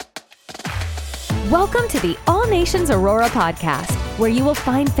Welcome to the All Nations Aurora podcast, where you will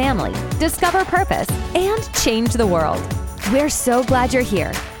find family, discover purpose, and change the world. We're so glad you're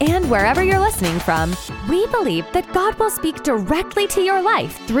here. And wherever you're listening from, we believe that God will speak directly to your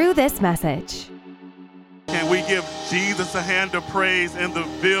life through this message. Can we give Jesus a hand of praise in the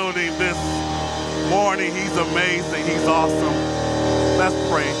building this morning? He's amazing. He's awesome. Let's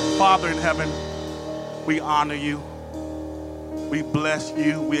pray. Father in heaven, we honor you. We bless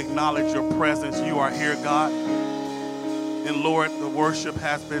you. We acknowledge your presence. You are here, God. And Lord, the worship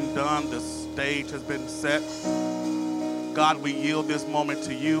has been done. The stage has been set. God, we yield this moment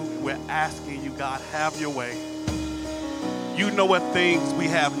to you. We're asking you, God, have your way. You know what things we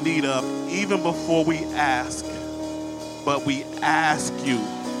have need of even before we ask. But we ask you,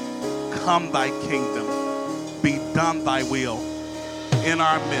 come thy kingdom, be done thy will in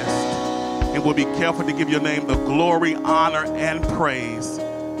our midst. And we'll be careful to give your name the glory, honor, and praise.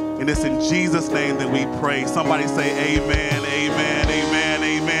 And it's in Jesus' name that we pray. Somebody say amen, amen, amen,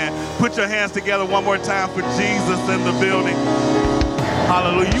 amen. Put your hands together one more time for Jesus in the building.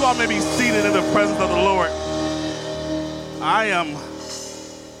 Hallelujah. You all may be seated in the presence of the Lord. I am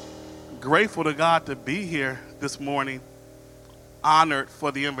grateful to God to be here this morning. Honored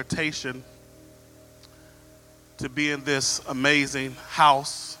for the invitation to be in this amazing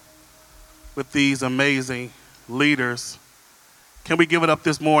house with these amazing leaders. Can we give it up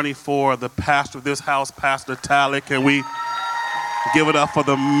this morning for the pastor of this house, Pastor Terrell? Can we give it up for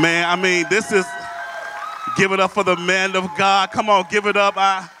the man? I mean, give it up for the man of God. Come on, give it up.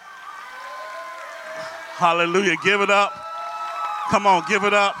 Hallelujah, give it up. Come on, give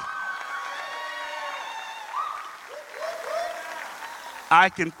it up. I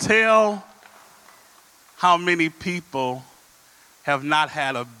can tell how many people have not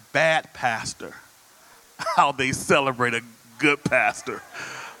had a bad pastor, how they celebrate a good pastor.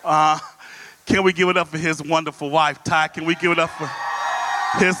 Can we give it up for his wonderful wife, Ty? Can we give it up for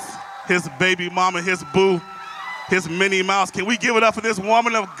his baby mama, his boo, his Minnie Mouse? Can we give it up for this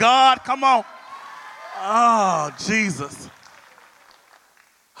woman of God? Come on. Oh, Jesus.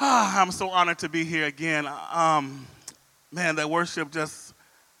 I'm so honored to be here again. Man, that worship just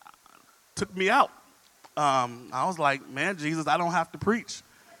took me out. I was like, man, Jesus, I don't have to preach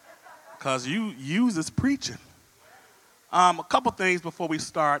because you use this preaching. A couple things before we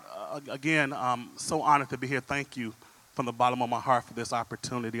start. Again, so honored to be here. Thank you from the bottom of my heart for this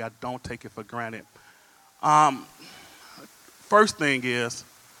opportunity. I don't take it for granted. First thing is,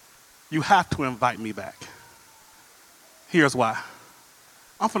 you have to invite me back. Here's why.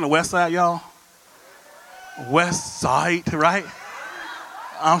 I'm from the west side, y'all. West side, right?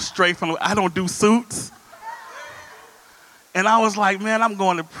 I'm straight from, I don't do suits. And I was like, man, I'm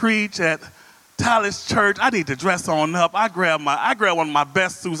going to preach at Tyler's church. I need to dress on up. I grabbed one of my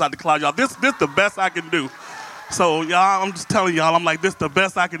best suits out the closet, y'all. This the best I can do. So y'all, I'm just telling y'all, I'm like, this the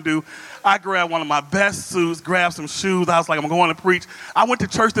best I can do. I grabbed one of my best suits, grabbed some shoes. I was like, I'm going to preach. I went to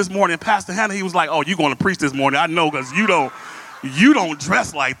church this morning. Pastor Hannah, he was like, oh, you going to preach this morning? I know, because you don't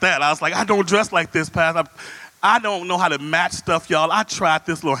dress like that. I was like, I don't dress like this, Pastor. I don't know how to match stuff, y'all. I tried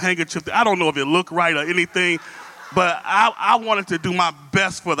this little handkerchief. I don't know if it looked right or anything, but I wanted to do my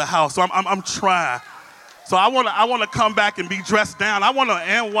best for the house. So I'm trying. So I want to come back and be dressed down. I want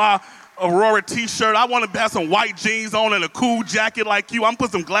an NY Aurora t-shirt. I want to have some white jeans on and a cool jacket like you. I'm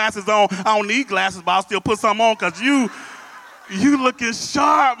put some glasses on. I don't need glasses, but I'll still put some on because you looking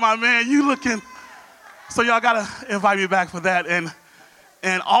sharp, my man. You looking. So y'all got to invite me back for that.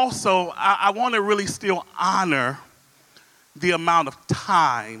 And also, I want to really still honor the amount of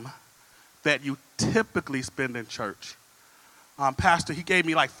time that you typically spend in church. Pastor, he gave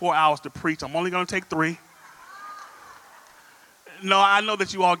me like 4 hours to preach. I'm only going to take 3. No, I know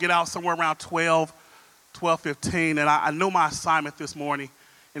that you all get out somewhere around 12:15, and I know my assignment this morning.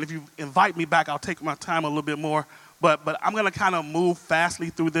 And if you invite me back, I'll take my time a little bit more. But I'm going to kind of move fastly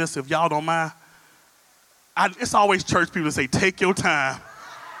through this, if y'all don't mind. It's always church people say, take your time.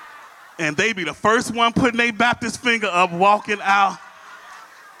 And they be the first one putting their Baptist finger up, walking out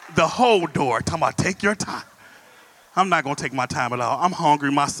the whole door, talking about take your time. I'm not going to take my time at all. I'm hungry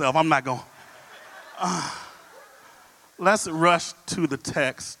myself. I'm not going to. Let's rush to the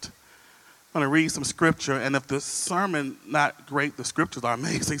text. I'm going to read some scripture. And if the sermon not great, the scriptures are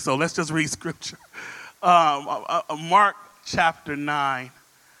amazing. So let's just read scripture. Mark chapter 9.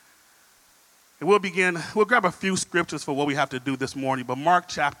 And we'll grab a few scriptures for what we have to do this morning. But Mark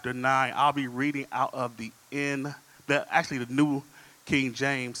chapter 9, I'll be reading out of the New King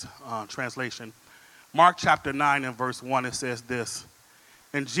James translation. Mark chapter 9 and verse 1, it says this.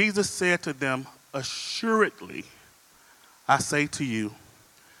 And Jesus said to them, assuredly, I say to you,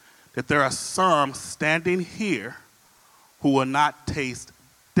 that there are some standing here who will not taste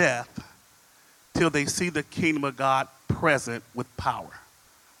death till they see the kingdom of God present with power.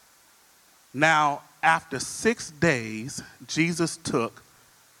 Now, after 6 days, Jesus took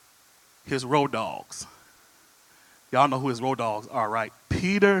his road dogs. Y'all know who his road dogs are, right?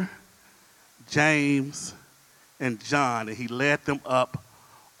 Peter, James, and John, and he led them up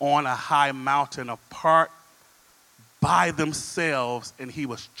on a high mountain apart by themselves, and he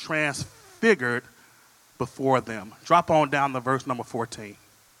was transfigured before them. Drop on down to verse number 14.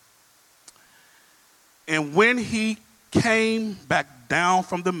 And when he came back down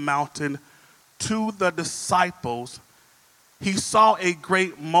from the mountain to the disciples, he saw a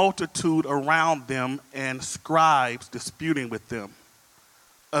great multitude around them and scribes disputing with them.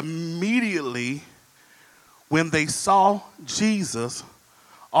 Immediately, when they saw Jesus,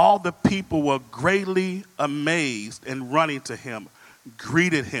 all the people were greatly amazed and running to him,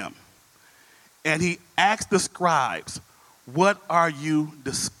 greeted him. And he asked the scribes, "What are you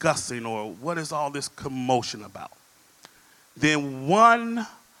discussing?" or "What is all this commotion about?" Then one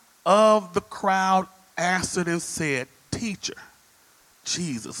of the crowd answered and said, "Teacher,"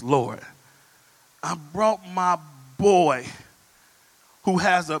 Jesus, Lord, "I brought my boy who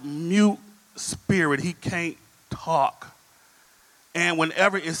has a mute spirit. He can't talk. And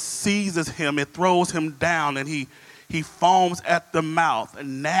whenever it seizes him, it throws him down, and he foams at the mouth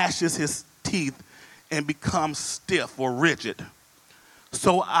and gnashes his teeth and becomes stiff or rigid.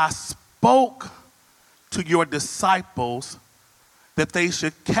 So I spoke to your disciples that they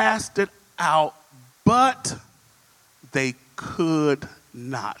should cast it out, but they could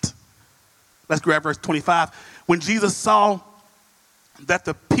not." Let's grab verse 25. When Jesus saw that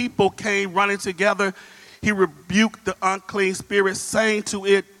the people came running together, he rebuked the unclean spirit, saying to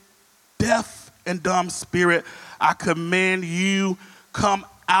it, "Deaf and dumb spirit, I command you, come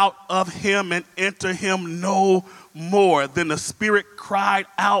out of him and enter him no more." Then the spirit cried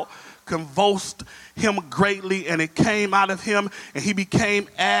out, convulsed him greatly, and it came out of him, and he became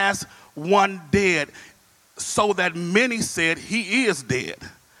as one dead, so that many said, "He is dead."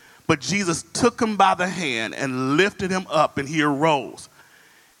 But Jesus took him by the hand and lifted him up, and he arose.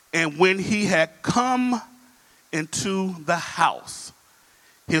 And when he had come into the house,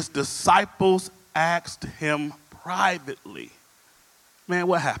 his disciples asked him privately, "Man,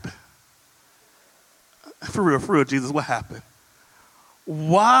 what happened? For real, Jesus, what happened?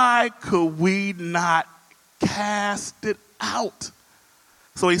 Why could we not cast it out?"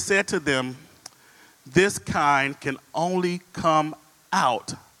 So he said to them, "This kind can only come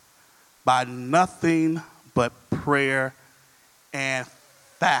out by nothing but prayer and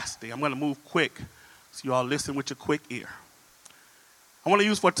fasting." I'm going to move quick, so you all listen with your quick ear. I want to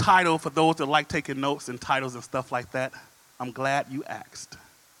use for a title, for those that like taking notes and titles and stuff like that, "I'm glad you asked."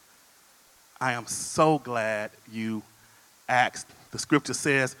 I am so glad you asked. The scripture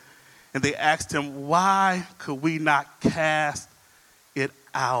says, and they asked him, "Why could we not cast it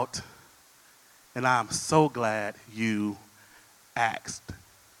out?" And I'm so glad you asked.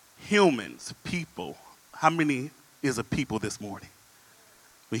 Humans, people. How many is a people this morning?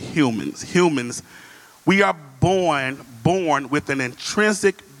 We humans. Humans, we are born with an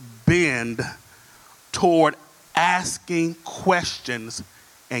intrinsic bend toward asking questions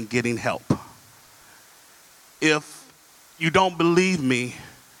and getting help. If you don't believe me,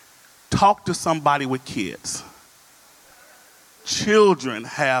 talk to somebody with kids. Children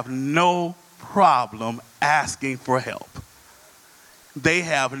have no problem asking for help. They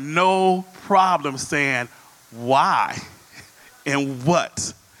have no problem saying why and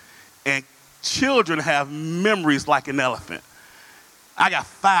what. And children have memories like an elephant. I got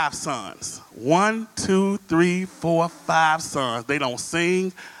 5 sons. 1, 2, 3, 4, 5 sons. They don't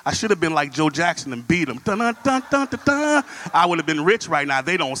sing. I should have been like Joe Jackson and beat them. Dun, dun, dun, dun, dun, dun. I would have been rich right now.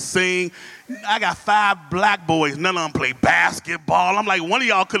 They don't sing. I got 5 black boys. None of them play basketball. I'm like, one of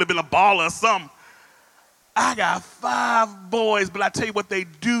y'all could have been a baller or something. I got 5 boys, but I tell you what they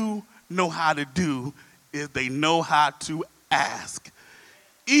do know how to do is they know how to ask.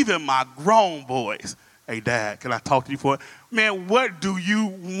 Even my grown boys. "Hey, Dad, can I talk to you for it?" Man, what do you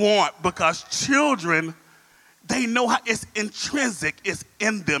want? Because children, they know how. It's intrinsic. It's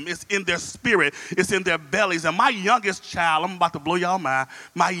in them. It's in their spirit. It's in their bellies. And my youngest child, I'm about to blow y'all mind,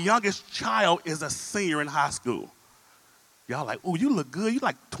 my youngest child is a senior in high school. Y'all like, "Oh, you look good. You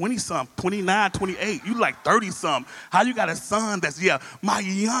like 20-something, 29, 28. You like 30-something. How you got a son that's," yeah. My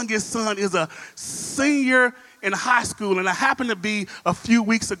youngest son is a senior in high school, and I happened to be a few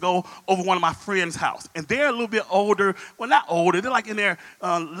weeks ago over one of my friends' house. And they're a little bit older. Well, not older. They're like in their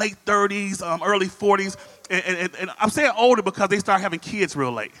late 30s, early 40s. And I'm saying older because they start having kids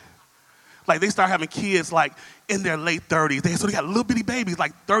real late. Like they start having kids like in their late 30s. So they got little bitty babies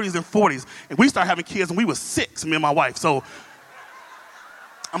like 30s and 40s. And we started having kids when we were 6, me and my wife. So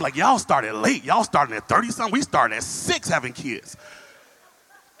I'm like, y'all started late. Y'all started at 30-something. We started at 6 having kids.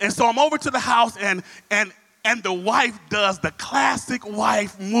 And so I'm over to the house and the wife does the classic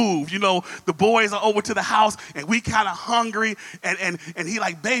wife move. You know, the boys are over to the house and we kind of hungry. And he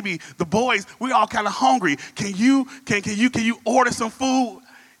like, baby, the boys, we all kind of hungry. Can you order some food?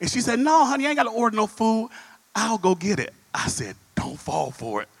 And she said, no, honey, I ain't got to order no food. I'll go get it. I said, don't fall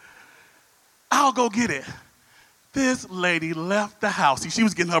for it. I'll go get it. This lady left the house. See, she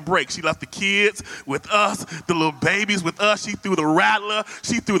was getting her break. She left the kids with us, the little babies with us. She threw the rattler.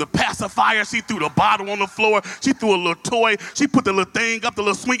 She threw the pacifier. She threw the bottle on the floor. She threw a little toy. She put the little thing up, the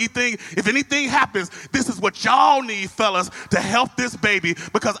little swingy thing. If anything happens, this is what y'all need, fellas, to help this baby,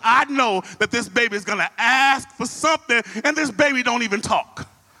 because I know that this baby is going to ask for something, and this baby don't even talk.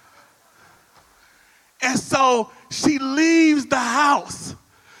 And so she leaves the house.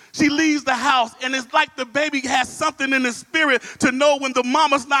 She leaves the house, and it's like the baby has something in his spirit to know when the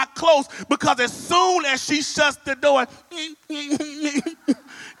mama's not close, because as soon as she shuts the door, and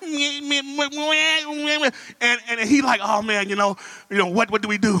he like, oh man, you know, what do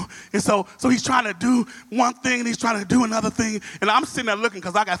we do? And so he's trying to do one thing, and he's trying to do another thing, and I'm sitting there looking,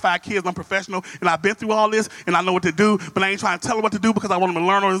 because I got 5 kids, I'm professional, and I've been through all this, and I know what to do, but I ain't trying to tell him what to do because I want him to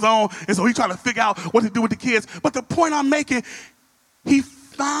learn on his own, and so he's trying to figure out what to do with the kids. But the point I'm making, he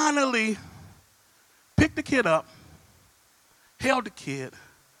finally picked the kid up, held the kid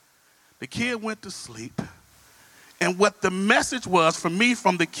went to sleep, and what the message was for me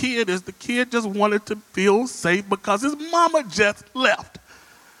from the kid is the kid just wanted to feel safe because his mama just left.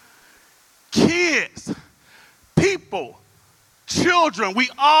 Kids, people, children, we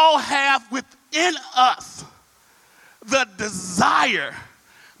all have within us the desire,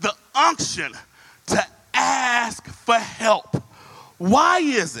 the unction to ask for help. Why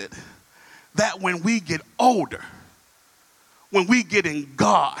is it that when we get older, when we get in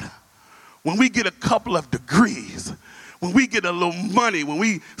God, when we get a couple of degrees, when we get a little money, when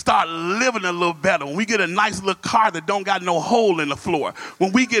we start living a little better, when we get a nice little car that don't got no hole in the floor,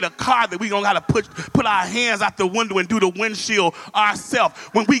 when we get a car that we don't got to put our hands out the window and do the windshield ourselves,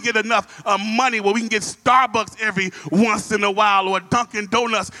 when we get enough money where we can get Starbucks every once in a while, or Dunkin'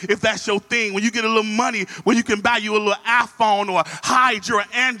 Donuts if that's your thing, when you get a little money where you can buy you a little iPhone or Hydra or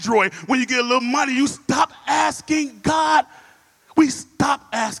Android, when you get a little money, you stop asking God. We stop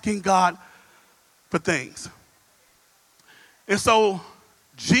asking God for things. And so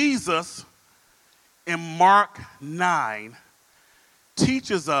Jesus in Mark 9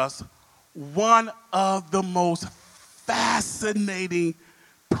 teaches us one of the most fascinating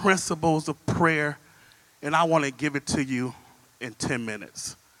principles of prayer, and I want to give it to you in 10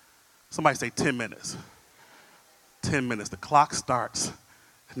 minutes. Somebody say 10 minutes. 10 minutes. The clock starts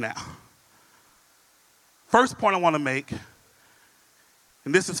now. First point I want to make,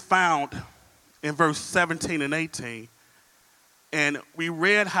 and this is found in verse 17 and 18, and we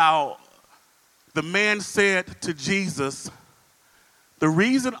read how the man said to Jesus, the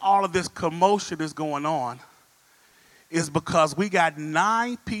reason all of this commotion is going on is because we got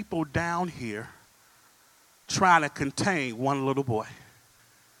 9 people down here trying to contain one little boy.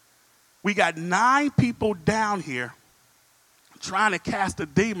 We got 9 people down here trying to cast a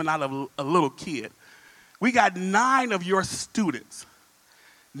demon out of a little kid. We got 9 of your students,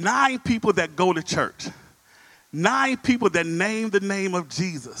 9 people that go to church, 9 people that name the name of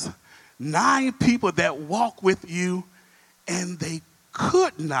Jesus, 9 people that walk with you, and they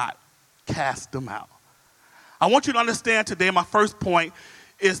could not cast them out. I want you to understand today, my first point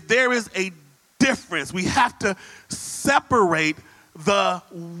is there is a difference. We have to separate the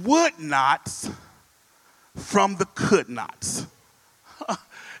would nots from the could nots.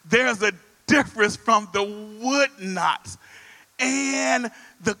 There's a difference from the would nots and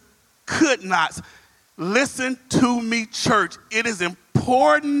the could nots. Listen to me, church. It is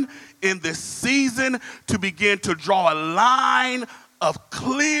important in this season to begin to draw a line of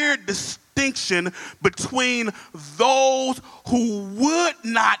clear distinction between those who would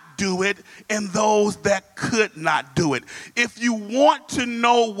not do it and those that could not do it. If you want to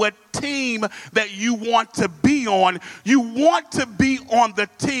know what team that you want to be on, you want to be on the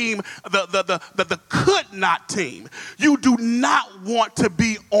team, the could not team. You do not want to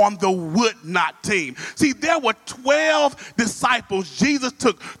be on the would not team. See, there were 12 disciples. Jesus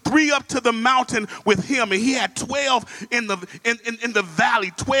took 3 up to the mountain with him, and he had 12 in the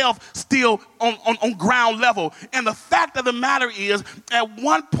valley, 12 still on ground level. And the fact of the matter is, at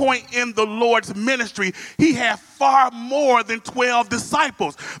one point in the Lord's ministry, he had far more than 12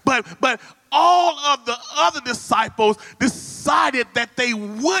 disciples. But all of the other disciples decided that they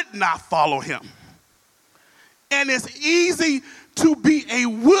would not follow him. And it's easy to be a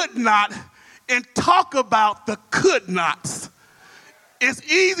would not and talk about the could nots. It's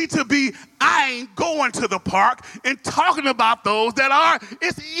easy to be, I ain't going to the park, and talking about those that are.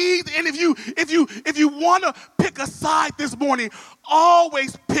 It's easy. And if you want to pick a side this morning,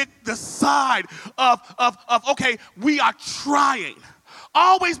 always pick the side of okay, we are trying.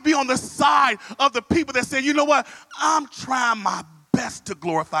 Always be on the side of the people that say, you know what, I'm trying my best to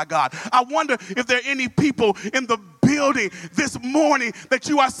glorify God. I wonder if there are any people in the building this morning that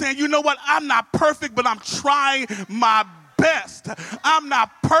you are saying, you know what, I'm not perfect, but I'm trying my best. I'm not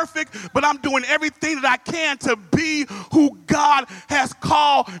perfect, but I'm doing everything that I can to be who God has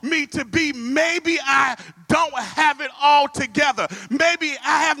called me to be. Maybe I don't have it all together. Maybe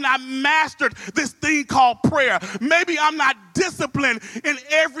I have not mastered this thing called prayer. Maybe I'm not disciplined in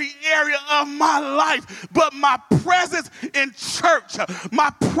every area of my life, but my presence in church, my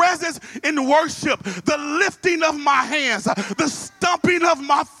presence in worship, the lifting of my hands, the stumping of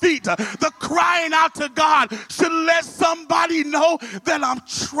my feet, the crying out to God should let somebody know that I'm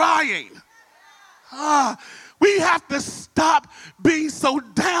trying. We have to stop being so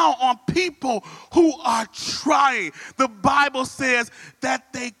down on people who are trying. The Bible says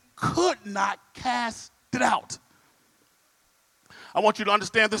that they could not cast it out. I want you to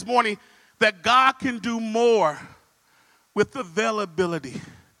understand this morning that God can do more with availability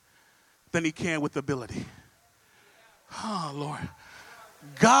than he can with ability. Oh, Lord.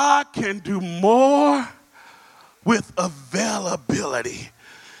 God can do more with availability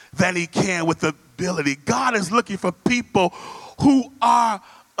than he can with ability. God is looking for people who are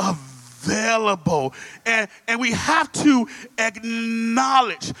available. And we have to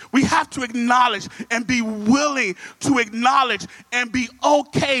acknowledge and be willing to acknowledge and be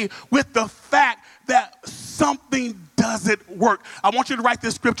okay with the fact that something doesn't work. I want you to write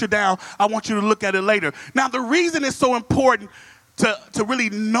this scripture down. I want you to look at it later. Now, the reason it's so important to really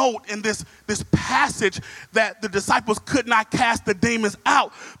note in this passage that the disciples could not cast the demons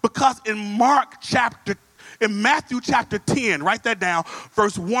out, because in Matthew chapter 10, write that down,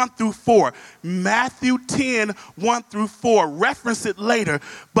 verse 1 through 4. Matthew 10, 1 through 4. Reference it later.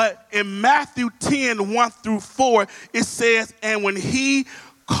 But in Matthew 10, 1 through 4, it says, and when he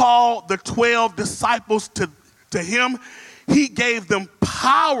called the 12 disciples to him, he gave them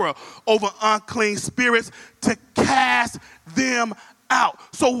power over unclean spirits to cast them out.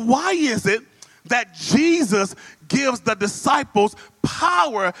 So why is it that Jesus gives the disciples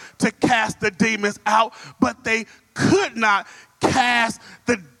power to cast the demons out, but they could not cast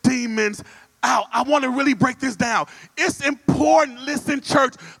the demons out? I want to really break this down. It's important, listen,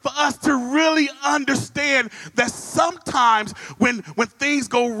 church, for us to really understand that sometimes when things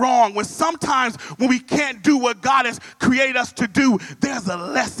go wrong, when we can't do what God has created us to do, there's a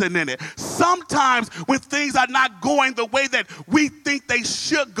lesson in it. Sometimes when things are not going the way that we think they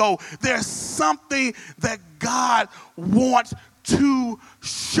should go, there's something that God wants to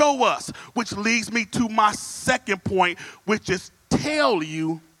show us, which leads me to my second point, which is tell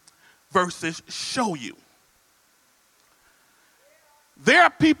you versus show you. There are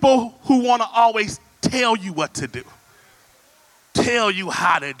people who want to always tell you what to do, tell you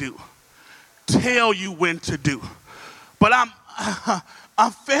how to do, tell you when to do. But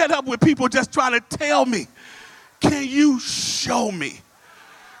I'm fed up with people just trying to tell me. Can you show me?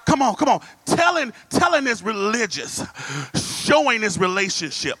 Come on. Telling is religious. Showing is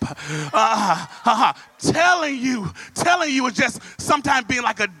relationship. Telling you is just sometimes being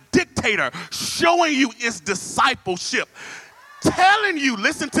like a dictator. Showing you is discipleship. Telling you,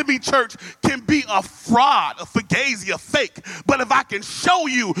 listen to me, church, can be a fraud, a fugazi, a fake. But if I can show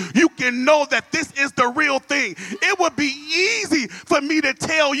you, you can know that this is the real thing. It would be easy for me to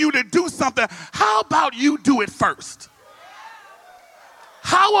tell you to do something. How about you do it first?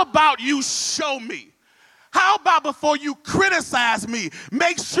 How about you show me? How about before you criticize me,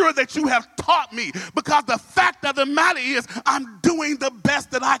 make sure that you have taught me? Because the fact of the matter is, I'm doing the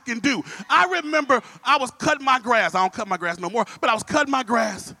best that I can do. I remember I was cutting my grass. I don't cut my grass no more, but I was cutting my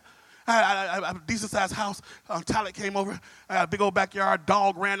grass. I had a decent-sized house. Tyler came over. I had a big old backyard.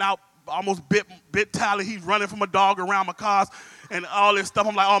 Dog ran out, almost bit Tyler. He's running from a dog around my cars and all this stuff.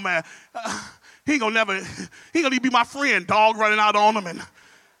 I'm like, oh, man, he ain't gonna even be my friend. Dog running out on him. And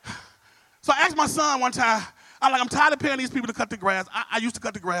so I asked my son one time, I'm tired of paying these people to cut the grass. I used to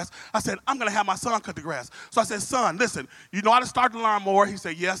cut the grass. I said, I'm going to have my son cut the grass. So I said, son, listen, you know how to start the lawnmower? He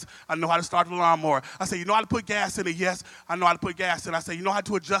said, yes, I know how to start the lawnmower. I said, you know how to put gas in it? Yes, I know how to put gas in it. I said, you know how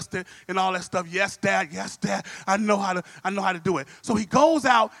to adjust it and all that stuff? Yes, Dad. Yes, Dad. I know how to do it. So he goes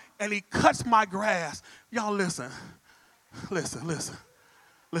out and he cuts my grass. Y'all listen. Listen, Linda,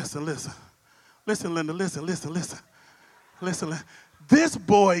 listen. This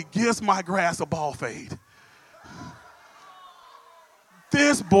boy gives my grass a ball fade.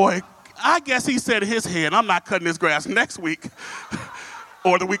 This boy, I guess he said in his head, I'm not cutting this grass next week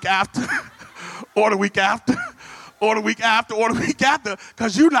or the week after or the week after or the week after or the week after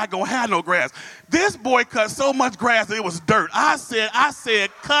because you're not going to have no grass. This boy cut so much grass that it was dirt. I said,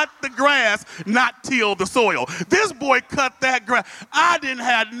 cut the grass, not till the soil. This boy cut that grass. I didn't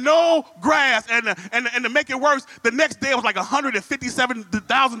have no grass. And to make it worse, the next day it was like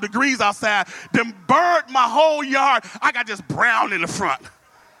 157,000 degrees outside. Them burned my whole yard. I got just brown in the front.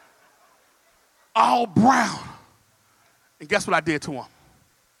 All brown. And guess what I did to him?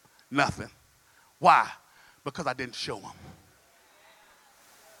 Nothing. Why? Because I didn't show him.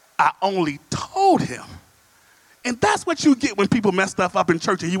 I only told him. And that's what you get when people mess stuff up in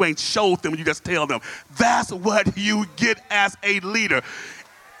church and you ain't showed them, you just tell them. That's what you get as a leader.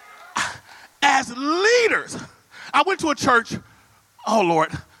 As leaders, I went to a church, oh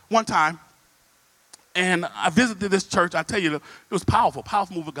Lord, one time, and I visited this church. I tell you, it was powerful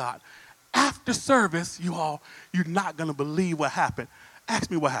move of God. After service, you're not going to believe what happened.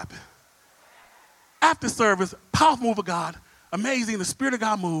 Ask me what happened. After service, powerful move of God, amazing, the Spirit of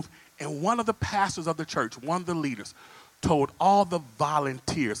God moved, and one of the pastors of the church, one of the leaders, told all the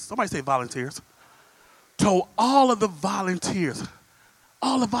volunteers, somebody say volunteers, told all the volunteers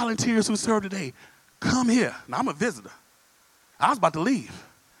who serve today, come here. Now, I'm a visitor. I was about to leave.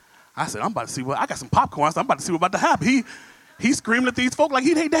 I said, I'm about to see I got some popcorn, so I'm about to see what's about to happen. He's screaming at these folk like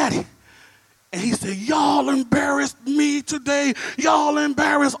he ain't daddy. And he said, y'all embarrassed me today. Y'all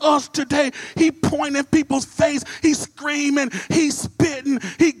embarrassed us today. He pointing in people's face. He's screaming. He's spitting.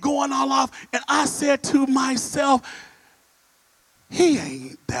 He going all off. And I said to myself, he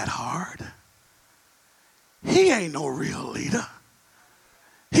ain't that hard. He ain't no real leader.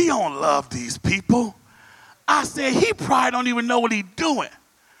 He don't love these people. I said, he probably don't even know what he's doing.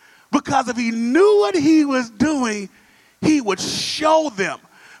 Because if he knew what he was doing, he would show them.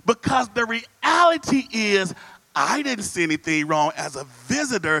 Because the reality is, I didn't see anything wrong as a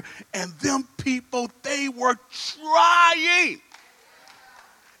visitor, and them people, they were trying.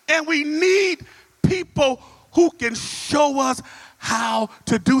 And we need people who can show us how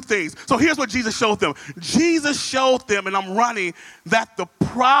to do things. So here's what Jesus showed them. Jesus showed them, and I'm running, that the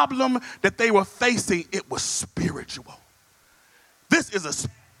problem that they were facing, it was spiritual. This is a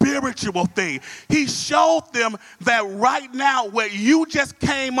spiritual thing. He showed them that right now what you just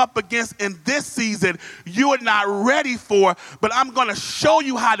came up against in this season, you're not ready for, but I'm going to show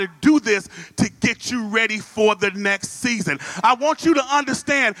you how to do this to get you ready for the next season. I want you to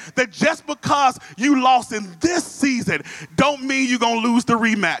understand that just because you lost in this season don't mean you're going to lose the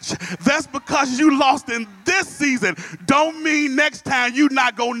rematch. That's because you lost in this season don't mean next time you're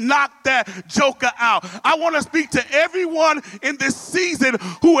not going to knock that joker out. I want to speak to everyone in this season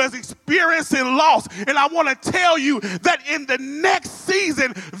who is experiencing loss. And I want to tell you that in the next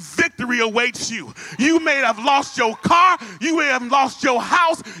season, victory awaits you. You may have lost your car. You may have lost your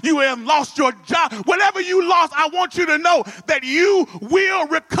house. You may have lost your job. Whatever you lost, I want you to know that you will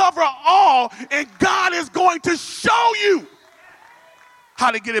recover all, and God is going to show you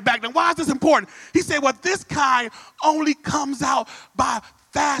how to get it back. Now, why is this important? He said, well, this kind only comes out by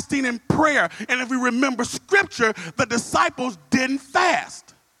fasting and prayer. And if we remember scripture, the disciples didn't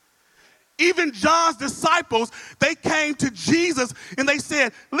fast. Even John's disciples, they came to Jesus and they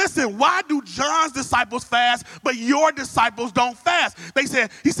said, listen, why do John's disciples fast, but your disciples don't fast?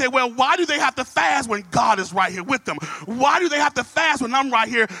 He said, well, why do they have to fast when God is right here with them? Why do they have to fast when I'm right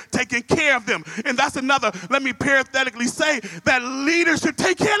here taking care of them? And that's another, let me parenthetically say that leaders should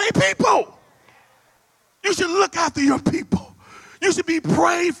take care of their people. You should look after your people. You should be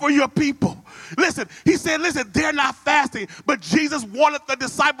praying for your people. Listen, he said, they're not fasting, but Jesus wanted the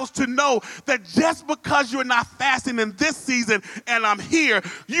disciples to know that just because you're not fasting in this season and I'm here,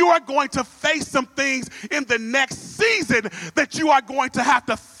 you are going to face some things in the next season that you are going to have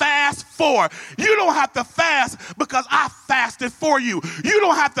to fast for. You don't have to fast because I fasted for you. You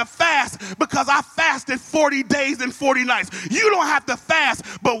don't have to fast because I fasted 40 days and 40 nights. You don't have to fast,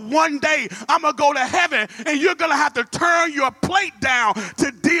 but one day I'm going to go to heaven and you're going to have to turn your plate down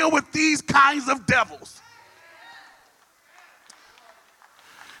to deal with these kinds of devils.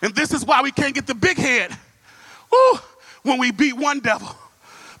 And this is why we can't get the big head Ooh, when we beat one devil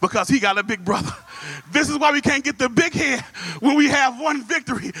because he got a big brother. This is why we can't get the big head when we have one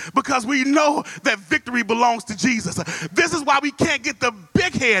victory, because we know that victory belongs to Jesus. This is why we can't get the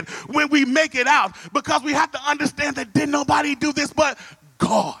big head when we make it out, because we have to understand that didn't nobody do this but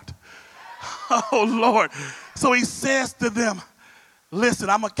God. Oh, Lord. So he says to them, listen,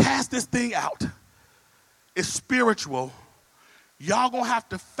 I'm going to cast this thing out. It's spiritual. Y'all going to have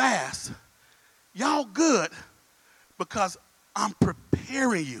to fast. Y'all good, because I'm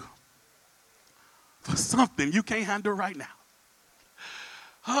preparing you for something you can't handle right now.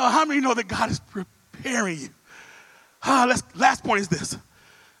 How many know that God is preparing you? Last point is this.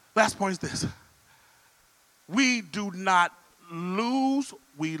 We do not lose,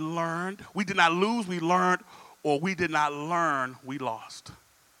 we learned. We did not lose, we learned, or we did not learn, we lost.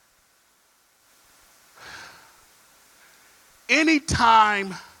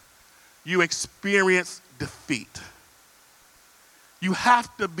 Anytime you experience defeat, you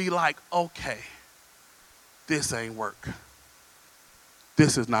have to be like, okay, this ain't work.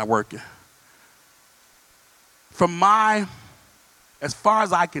 This is not working. As far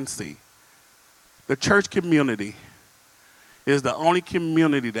as I can see, the church community is the only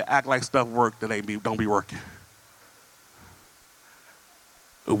community that act like stuff work that don't be working.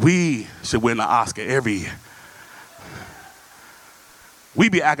 We should win the Oscar every year. We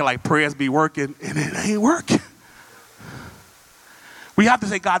be acting like prayers be working, and it ain't working. We have to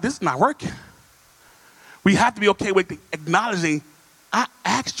say, God, this is not working. We have to be okay with acknowledging, I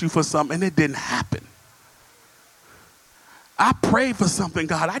asked you for something and it didn't happen. I prayed for something,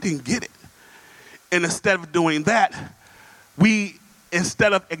 God, I didn't get it. And instead of doing that,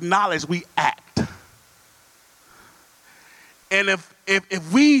 instead of acknowledge, we act. And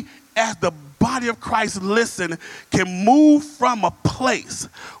if we, as the body of Christ, listen, can move from a place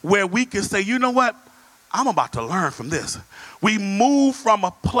where we can say, you know what, I'm about to learn from this. We move from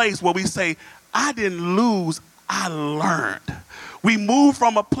a place where we say, I didn't lose, I learned. We move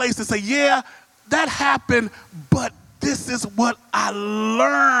from a place to say, yeah, that happened, but this is what I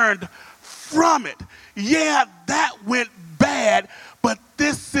learned from it. Yeah, that went bad, but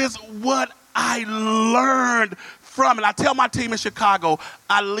this is what I learned from it. I tell my team in Chicago,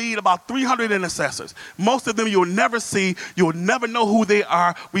 I lead about 300 intercessors. Most of them you'll never see. You'll never know who they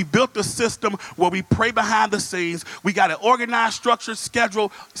are. We built a system where we pray behind the scenes. We got an organized, structured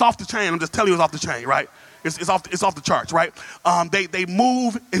schedule. It's off the chain. I'm just telling you it's off the chain, right? It's off the charts, right? They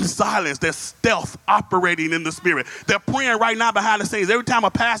move in silence. They're stealth operating in the spirit. They're praying right now behind the scenes. Every time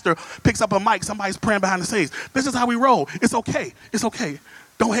a pastor picks up a mic, somebody's praying behind the scenes. This is how we roll. It's okay. It's okay.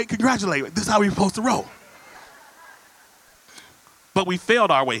 Don't hate, congratulate. This is how we're supposed to roll. But we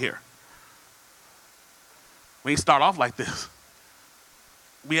failed our way here. We didn't start off like this.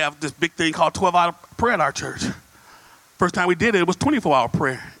 We have this big thing called 12-hour prayer at our church. First time we did it was 24-hour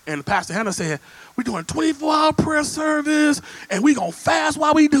prayer. And Pastor Hannah said, we're doing a 24-hour prayer service, and we're going to fast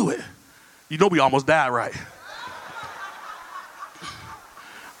while we do it. You know we almost died, right?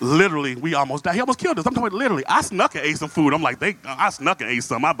 Literally, we almost died. He almost killed us. I'm talking about literally. I snuck and ate some food. I'm like, I snuck and ate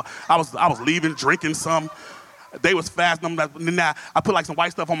some. I was leaving, drinking some. They was fasting. Now I put like some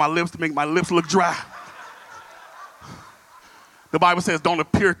white stuff on my lips to make my lips look dry. The Bible says don't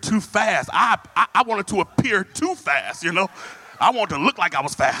appear too fast. I wanted to appear too fast, you know. I wanted to look like I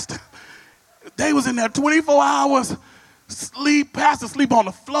was fasting. They was in there 24 hours, pastor sleep on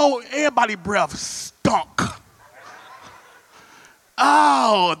the floor. Everybody breath stunk.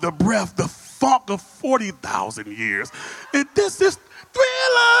 Oh, the breath, the funk of 40,000 years. And this is Thriller.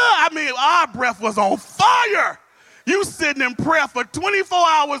 I mean, our breath was on fire. You sitting in prayer for 24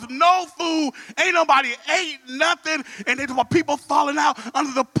 hours, no food, ain't nobody ate nothing, and there's people falling out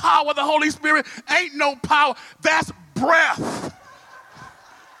under the power of the Holy Spirit. Ain't no power. That's breath.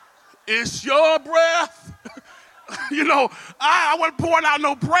 It's your breath. You know, I wasn't pouring out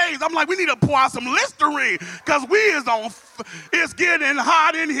no praise. I'm like, we need to pour out some Listerine because it's getting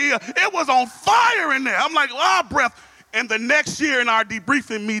hot in here. It was on fire in there. I'm like, our breath. And the next year in our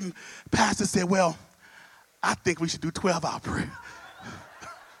debriefing meeting, pastor said, well, I think we should do 12-hour prayer.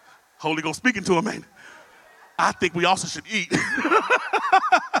 Holy Ghost speaking to him, man. I think we also should eat.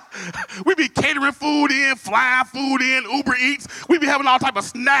 We be catering food in, flying food in, Uber Eats. We be having all type of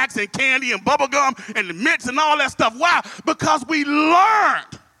snacks and candy and bubble gum and the mints and all that stuff. Why? Because we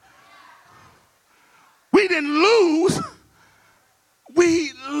learned. We didn't lose.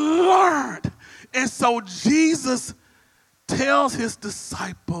 We learned. And so Jesus tells his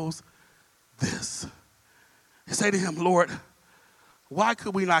disciples this. He said to him, Lord, why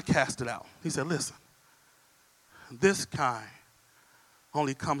could we not cast it out? He said, listen, this kind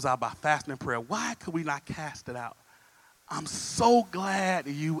only comes out by fasting and prayer. Why could we not cast it out? I'm so glad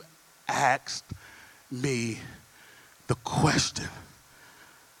you asked me the question.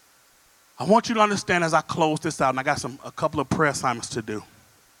 I want you to understand as I close this out, and I got a couple of prayer assignments to do.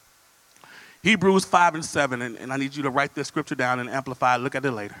 Hebrews 5:7, and I need you to write this scripture down and amplify it. Look at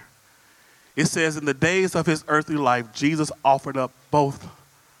it later. It says, in the days of his earthly life, Jesus offered up both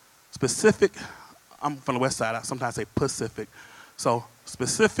specific, I'm from the west side, I sometimes say Pacific, so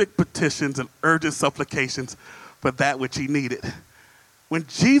specific petitions and urgent supplications for that which he needed. When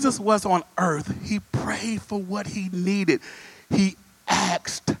Jesus was on earth, he prayed for what he needed. He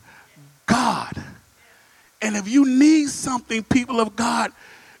asked God. And if you need something, people of God,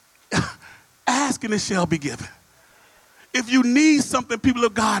 ask and it shall be given. If you need something, people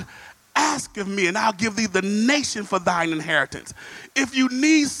of God, ask of me and I'll give thee the nation for thine inheritance. If you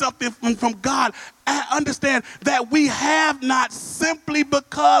need something from God, understand that we have not simply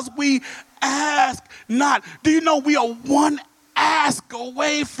because we ask not. Do you know we are one ask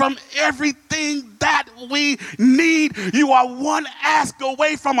away from everything that we need? You are one ask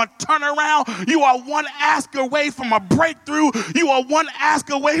away from a turnaround. You are one ask away from a breakthrough. You are one ask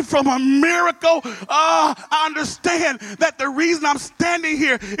away from a miracle. I understand that the reason I'm standing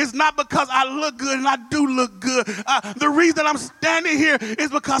here is not because I look good, and I do look good. The reason I'm standing here is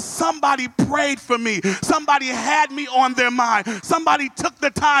because somebody prayed for me. Somebody had me on their mind. Somebody took the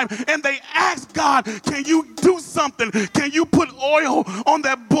time and they asked God, can you do something? Can you put oil on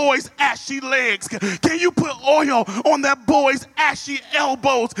that boy's ashy legs? Can you put oil on that boy's ashy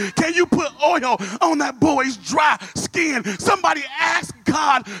elbows? Can you put oil on that boy's dry skin? Somebody asked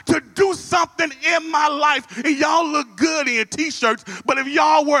God to do something in my life. And y'all look good in your t-shirts, but if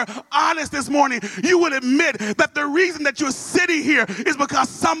y'all were honest this morning, you would admit that the reason that you're sitting here is because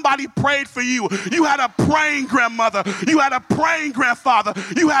somebody prayed for you. You had a praying grandmother. You had a praying grandfather.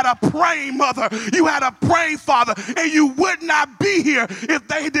 You had a praying mother. You had a praying father. And you would not be here if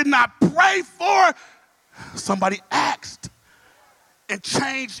they did not pray for somebody asked and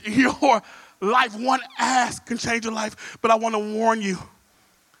changed your life. One ask can change your life. But I want to warn you,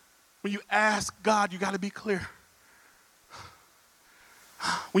 when you ask God, you got to be clear.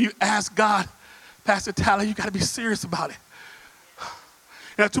 When you ask God, Pastor Tyler, you got to be serious about it.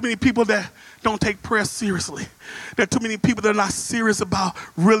 There are too many people that don't take prayer seriously. There are too many people that are not serious about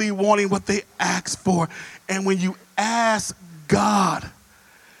really wanting what they ask for. And when you ask God,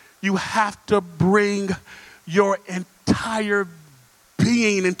 you have to bring your entire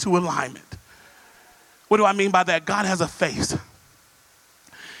being into alignment. What do I mean by that? God has a face.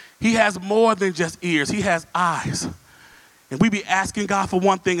 He has more than just ears. He has eyes. And we be asking God for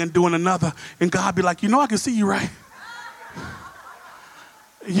one thing and doing another. And God be like, you know I can see you, right?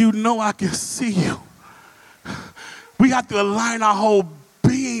 You know I can see you. We have to align our whole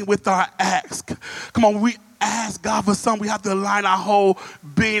being with our ask. Come on, when we ask God for something, we have to align our whole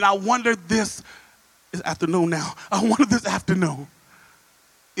being. I wonder this afternoon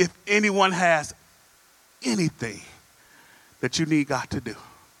if anyone has anything that you need God to do.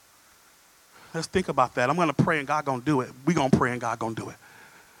 Let's think about that. I'm going to pray and God going to do it. We're going to pray and God going to do it.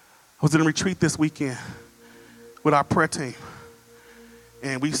 I was in a retreat this weekend with our prayer team,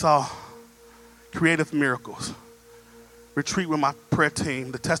 and we saw creative miracles. Retreat with my prayer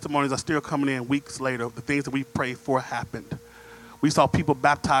team. The testimonies are still coming in weeks later. The things that we prayed for happened. We saw people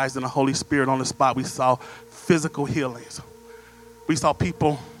baptized in the Holy Spirit on the spot. We saw physical healings. We saw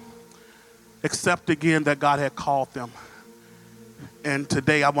people accept again that God had called them. And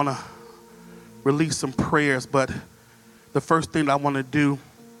today I want to release some prayers, but the first thing that I want to do,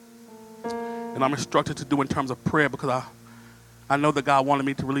 and I'm instructed to do in terms of prayer, because I know that God wanted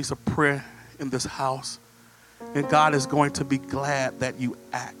me to release a prayer in this house, and God is going to be glad that you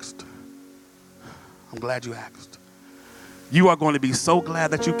asked. I'm glad you asked. You are going to be so glad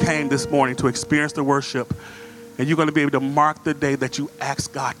that you came this morning to experience the worship, and you're going to be able to mark the day that you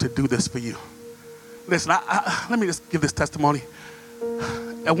asked God to do this for you. Listen, let me just give this testimony.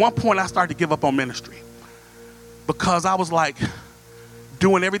 At one point, I started to give up on ministry because I was like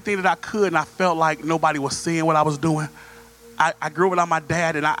doing everything that I could, and I felt like nobody was seeing what I was doing. I grew up without my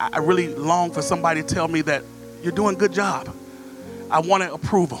dad, and I really longed for somebody to tell me that you're doing a good job. I wanted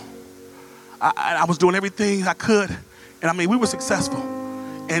approval. I was doing everything I could, and I mean, we were successful.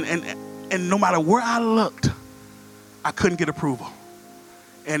 And no matter where I looked, I couldn't get approval.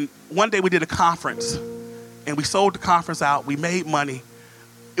 And one day we did a conference, and we sold the conference out. We made money.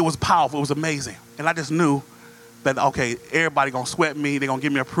 It was powerful. It was amazing. And I just knew that, okay, everybody going to sweat me. They're going to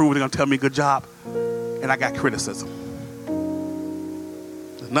give me approval. They're going to tell me good job. And I got criticism.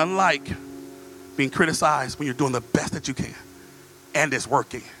 There's nothing like being criticized when you're doing the best that you can. and it's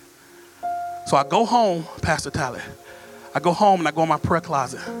working. So I go home, Pastor Tyler. I go home and I go in my prayer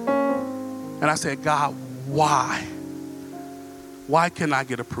closet. And I said, God, why? Why can I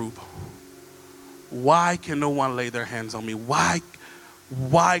get approval? Why can no one lay their hands on me? Why,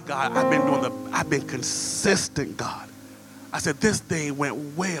 God? I've been consistent, God. I said, this thing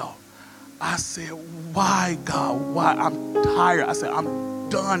went well. I said, why, God? Why? I'm tired. I said, I'm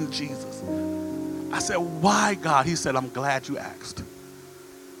done, Jesus. I said, why, God? He said, I'm glad you asked.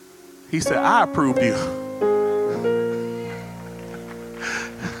 He said, I approved you.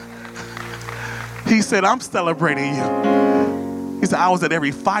 He said, I'm celebrating you. He said, I was at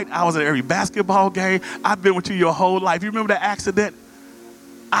every fight. I was at every basketball game. I've been with you your whole life. You remember that accident?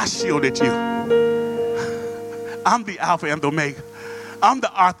 I shielded you. I'm the Alpha and the Omega. I'm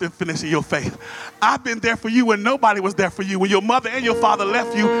the author and finisher of your faith. I've been there for you when nobody was there for you. When your mother and your father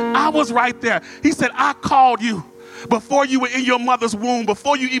left you, I was right there. He said, I called you. Before you were in your mother's womb,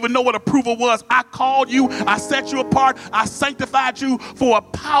 before you even know what approval was, I called you, I set you apart, I sanctified you for a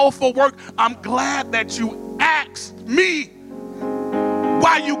powerful work. I'm glad that you asked me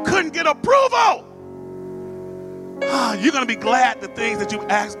why you couldn't get approval. You're going to be glad the things that you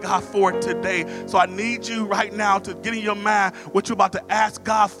asked God for today. So I need you right now to get in your mind what you're about to ask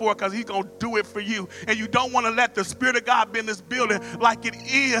God for, because he's going to do it for you. And you don't want to let the Spirit of God be in this building like it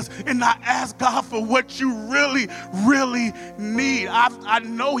is and not ask God for what you really, really need. I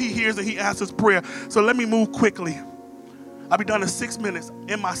know he hears and he answers prayer. So let me move quickly. I'll be done in 6 minutes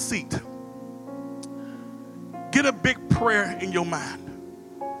in my seat. Get a big prayer in your mind.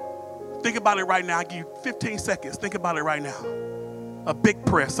 Think about it right now. I'll give you 15 seconds. Think about it right now. A big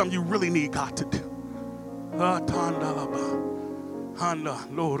prayer, something you really need God to do. A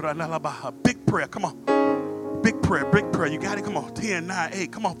big prayer, come on. Big prayer. You got it? Come on. 10, 9,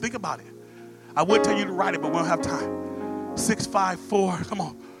 8. Come on, think about it. I would tell you to write it, but we don't have time. 6, 5, 4. Come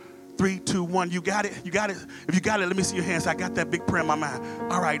on. 3, 2, 1. You got it? You got it? If you got it, let me see your hands. I got that big prayer in my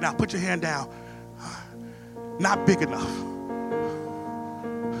mind. All right, now put your hand down. Not big enough.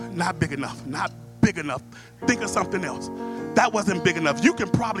 Not big enough. Not big enough. Think of something else. That wasn't big enough. You can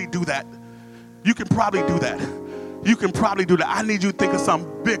probably do that. You can probably do that. I need you to think of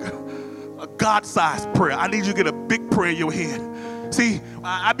something bigger. A God-sized prayer. I need you to get a big prayer in your head. See,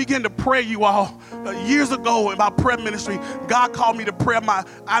 I began to pray, you all, years ago in my prayer ministry. God called me to prayer.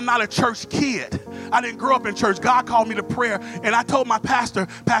 I'm not a church kid. I didn't grow up in church. God called me to prayer. And I told my pastor,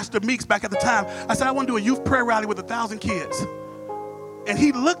 Pastor Meeks, back at the time, I said, I want to do a youth prayer rally with 1,000 kids. And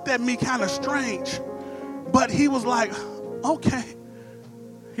he looked at me kind of strange, but he was like, okay.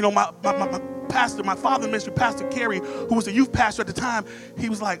 You know, my pastor, my father ministry, Pastor Kerry, who was a youth pastor at the time, he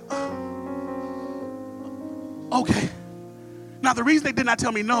was like, okay. Now, the reason they did not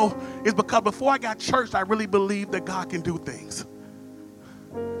tell me no is because before I got church, I really believed that God can do things.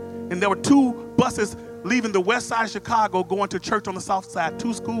 And there were 2 buses leaving the west side of Chicago going to church on the south side,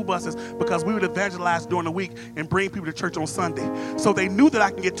 2 school buses, because we would evangelize during the week and bring people to church on Sunday. So they knew that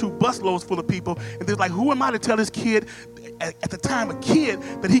I can get 2 busloads full of people. And they're like, who am I to tell this kid, at the time a kid,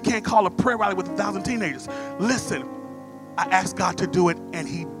 that he can't call a prayer rally with 1,000 teenagers? Listen, I asked God to do it, and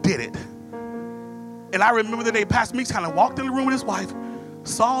he did it. And I remember the day Pastor Meeks kind of walked in the room with his wife,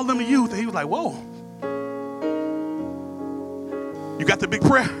 saw them youth, and he was like, whoa. You got the big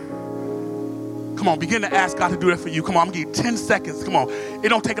prayer? Come on, begin to ask God to do that for you. Come on, I'm going to give you 10 seconds. Come on. It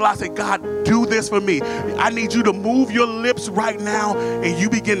don't take a lot to say, God, do this for me. I need you to move your lips right now, and you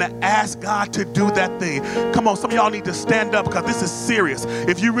begin to ask God to do that thing. Come on, some of y'all need to stand up because this is serious.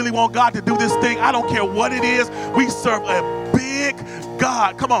 If you really want God to do this thing, I don't care what it is. We serve a big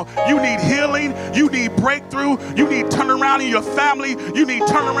God. Come on. You need healing. You need breakthrough. You need turnaround in your family. You need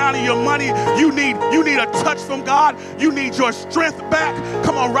turnaround in your money. You need a touch from God. You need your strength back.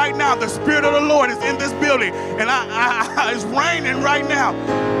 Come on, right now. The Spirit of the Lord is in this building, and it's raining right now.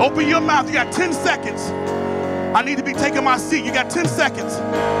 Open your mouth. You got 10 seconds. I need to be taking my seat. You got 10 seconds.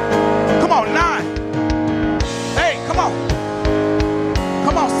 Come on, 9. 8, come on.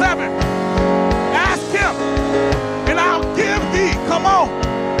 Come on, 7. Ask him, and I'll give thee. Come on.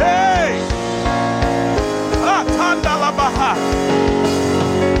 Hey.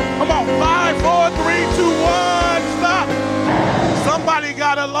 Come on, 5, 4, 3, 2, 1. Stop. Somebody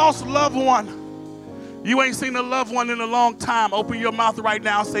got a lost loved one. You ain't seen a loved one in a long time. Open your mouth right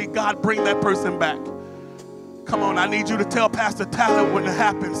now and say, God, bring that person back. Come on, I need you to tell Pastor Tyler when it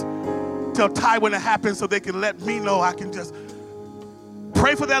happens. Tell Ty when it happens so they can let me know. I can just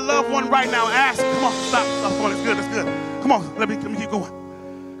pray for that loved one right now. Ask. Come on, stop. Come on, it's good, it's good. Come on, let me keep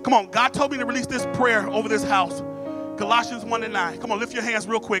going. Come on, God told me to release this prayer over this house. Colossians 1:9. Come on, lift your hands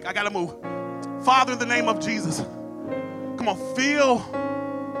real quick. I got to move. Father, in the name of Jesus. Come Come on, fill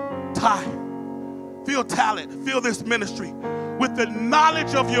talent, fill this ministry with the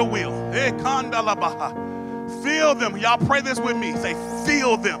knowledge of your will. Fill them. Y'all pray this with me. Say,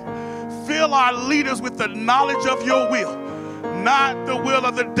 fill them. Fill our leaders with the knowledge of your will. Not the will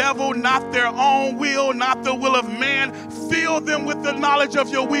of the devil, not their own will, not the will of man. Fill them with the knowledge of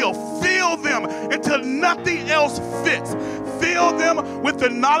your will. Fill them until nothing else fits. Fill them with the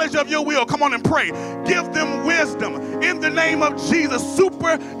knowledge of your will. Come on and pray. Give them wisdom in the name of Jesus.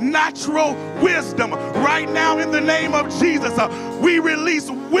 Supernatural wisdom. Right now in the name of Jesus, we release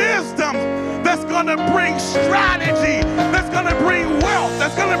wisdom that's going to bring strategy, that's going to bring wealth,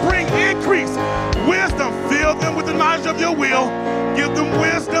 that's going to bring increase. Wisdom. Fill them with the knowledge of your will. Give them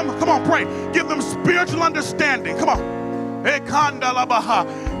wisdom. Come on, pray. Give them spiritual understanding. Come on.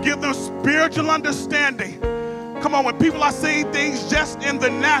 Give them spiritual understanding. Come on, when people are saying things just in the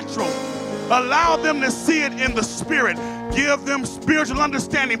natural, allow them to see it in the spirit. Give them spiritual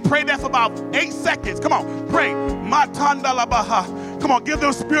understanding. Pray that for about 8 seconds. Come on, pray. Come on, give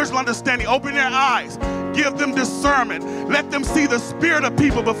them spiritual understanding. Open their eyes. Give them discernment. Let them see the spirit of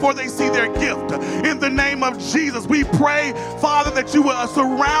people before they see their gift. In the name of Jesus, we pray, Father, that you will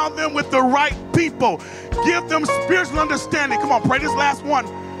surround them with the right people. Give them spiritual understanding. Come on, pray this last one.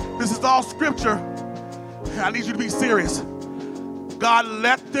 This is all scripture. I need you to be serious. God,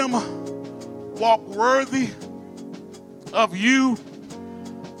 let them walk worthy of you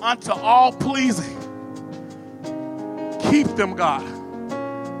unto all pleasing. Keep them, God.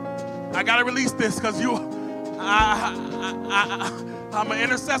 I got to release this because I'm an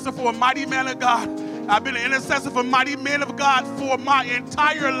intercessor for a mighty man of God. I've been an intercessor for mighty men of God for my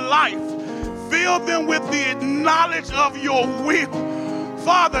entire life. Fill them with the knowledge of your will.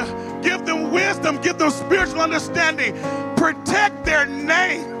 Father, give them wisdom, give them spiritual understanding. Protect their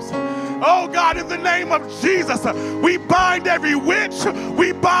names. Oh God, in the name of Jesus, we bind every witch,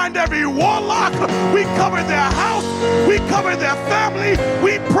 we bind every warlock, we cover their house, we cover their family.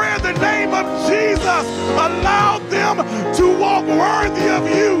 We pray in the name of Jesus. Allow them to walk worthy of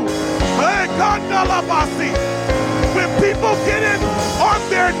you. When people get in on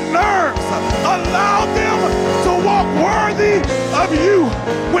their nerves, allow them to walk worthy of you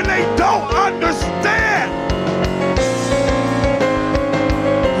when they don't understand.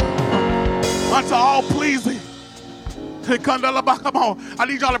 Unto all pleasing. Come on. I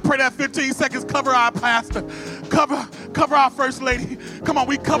need y'all to pray that 15 seconds. Cover our pastor. Cover our first lady. Come on,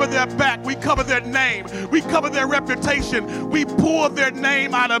 we cover their back. We cover their name. We cover their reputation. We pull their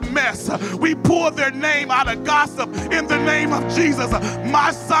name out of mess. We pull their name out of gossip in the name of Jesus.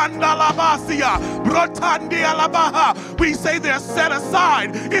 We say they're set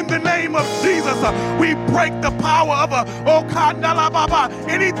aside in the name of Jesus. We break the power of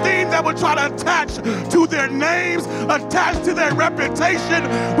anything that will try to attach to their names, attach to their reputation.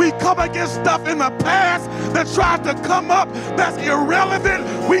 We come against stuff in the past that tries to come up that's irrelevant.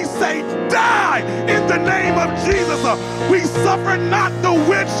 We say die in the name of Jesus. We suffer not the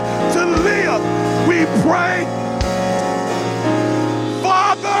witch to live. We pray,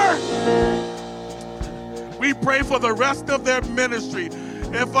 Father, we pray for the rest of their ministry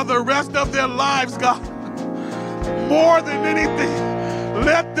and for the rest of their lives, God. More than anything,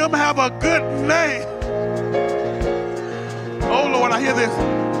 let them have a good name. Oh Lord, I hear this.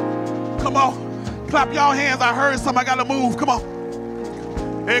 Come on. Clap y'all hands. I heard something. I got to move. Come on.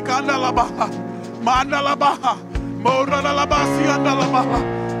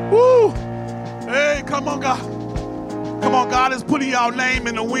 Woo. Hey, come on, God. Come on, God is putting y'all name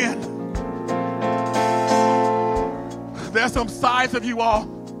in the wind. There's some sides of you all.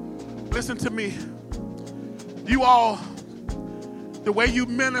 Listen to me. You all, the way you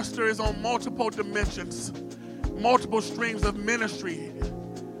minister is on multiple dimensions, multiple streams of ministry.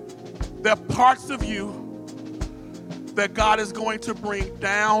 There are parts of you that God is going to bring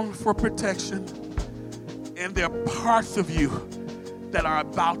down for protection, and there are parts of you that are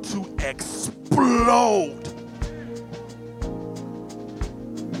about to explode.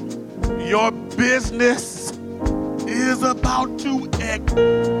 Your business is about to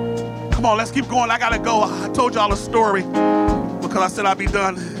Come on, let's keep going. I gotta go. I told y'all a story because I said I'd be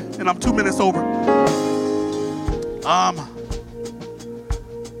done, and I'm 2 minutes over.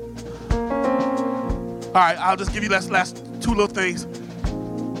 All right, I'll just give you last two little things.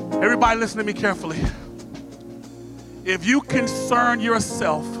 Everybody listen to me carefully. If you concern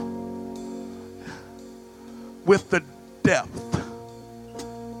yourself with the depth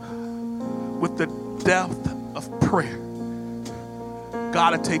of prayer,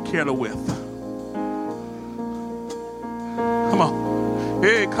 God will take care of the width. Come on.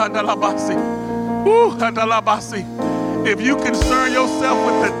 Hey, kandalabasi. Kandalabasi. If you concern yourself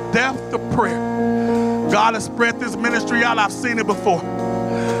with the depth of prayer, God has spread this ministry out. I've seen it before.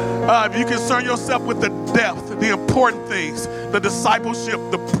 If you concern yourself with the depth, the important things, the discipleship,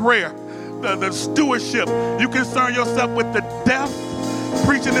 the prayer, the stewardship, you concern yourself with the depth,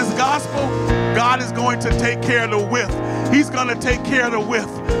 preaching this gospel, God is going to take care of the width. He's going to take care of the width.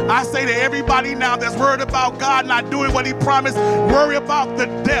 I say to everybody now that's worried about God not doing what he promised, worry about the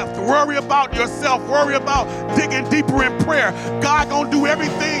depth. Worry about yourself. Worry about digging deeper in prayer. God going to do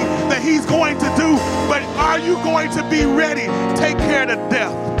everything that he's going to do, but are you going to be ready? Take care of the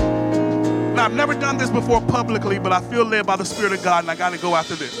depth. Now, I've never done this before publicly, but I feel led by the Spirit of God, and I got to go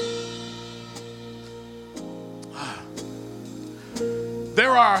after this.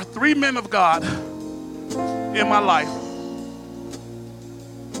 There are 3 men of God in my life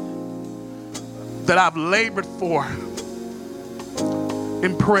that I've labored for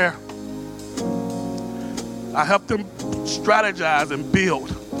in prayer. I helped them strategize and build.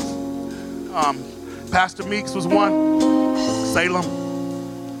 Pastor Meeks was one, Salem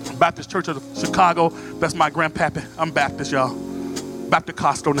Baptist Church of Chicago. That's my grandpappy. I'm Baptist, y'all. Baptist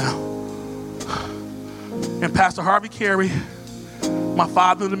Costco now. And Pastor Harvey Carey, my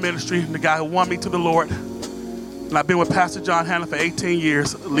father in the ministry, the guy who won me to the Lord. And I've been with Pastor John Hanna for 18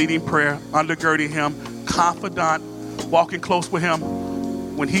 years, leading prayer, undergirding him, confidant, walking close with him.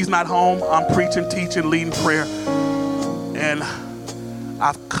 When he's not home, I'm preaching, teaching, leading prayer. And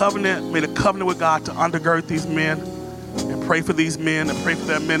I've made a covenant with God to undergird these men and pray for these men and pray for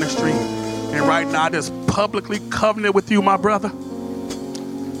their ministry. And right now, I just publicly covenant with you, my brother,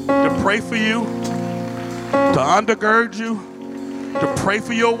 to pray for you, to undergird you, to pray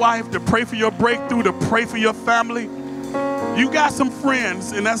for your wife, to pray for your breakthrough, to pray for your family. You got some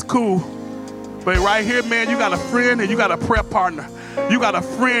friends, and that's cool. But right here, man, you got a friend and you got a prayer partner. You got a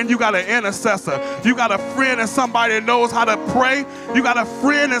friend, you got an intercessor. You got a friend and somebody that knows how to pray. You got a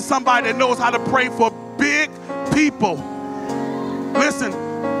friend and somebody that knows how to pray for big people. Listen,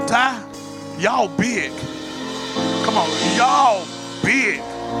 Ty, y'all big. Come on, y'all big.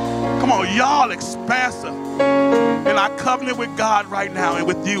 Come on, y'all expansive. And I covenant with God right now and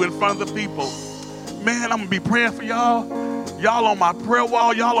with you in front of the people. Man, I'm going to be praying for y'all. Y'all on my prayer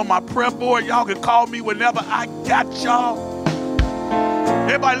wall. Y'all on my prayer board. Y'all can call me whenever. I got y'all.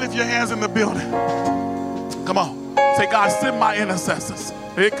 Everybody lift your hands in the building. Come on. Say, God, send my intercessors.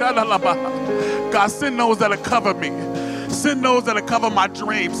 God, send those that'll cover me. Send those that'll cover my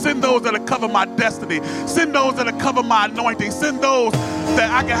dreams. Send those that'll cover my destiny. Send those that'll cover my anointing. Send those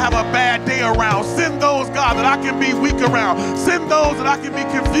that I can have a bad day around. Send those, God, that I can be weak around. Send those that I can be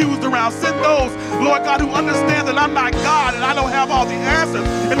confused around. Send those, Lord God, who understand that I'm not God and I don't have all the answers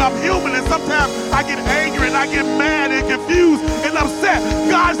and I'm human and sometimes I get angry and I get mad and confused and upset.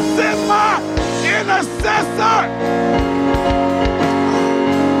 God, send my intercessor.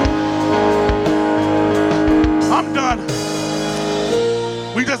 I'm done.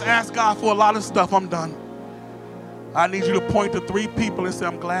 We just asked God for a lot of stuff. I'm done. I need you to point to 3 people and say,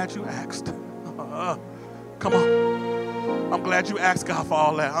 I'm glad you asked. Come on. I'm glad you asked God for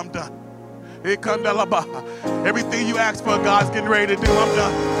all that. I'm done. Everything you asked for, God's getting ready to do. I'm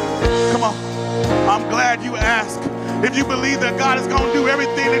done. Come on. I'm glad you asked. If you believe that God is going to do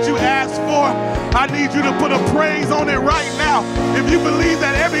everything that you asked for, I need you to put a praise on it right now. If you believe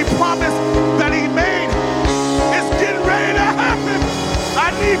that every promise that he made is getting ready to happen,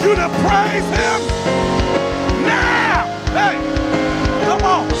 I need you to praise him now. Hey, come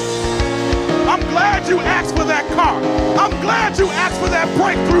on. I'm glad you asked for that car. I'm glad you asked for that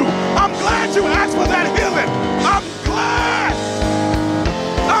breakthrough. I'm glad you asked for that healing. I'm glad.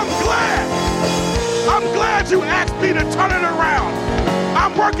 I'm glad you asked me to turn it around.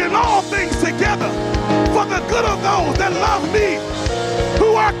 I'm working all things together for the good of those that love me,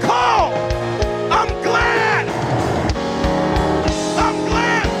 who are called. I'm glad. I'm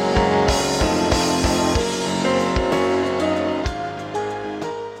glad.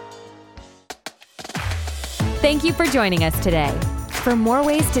 Thank you for joining us today. For more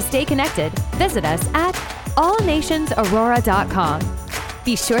ways to stay connected, visit us at allnationsaurora.com.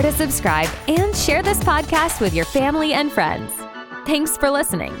 Be sure to subscribe and share this podcast with your family and friends. Thanks for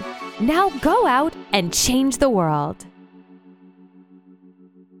listening. Now go out and change the world.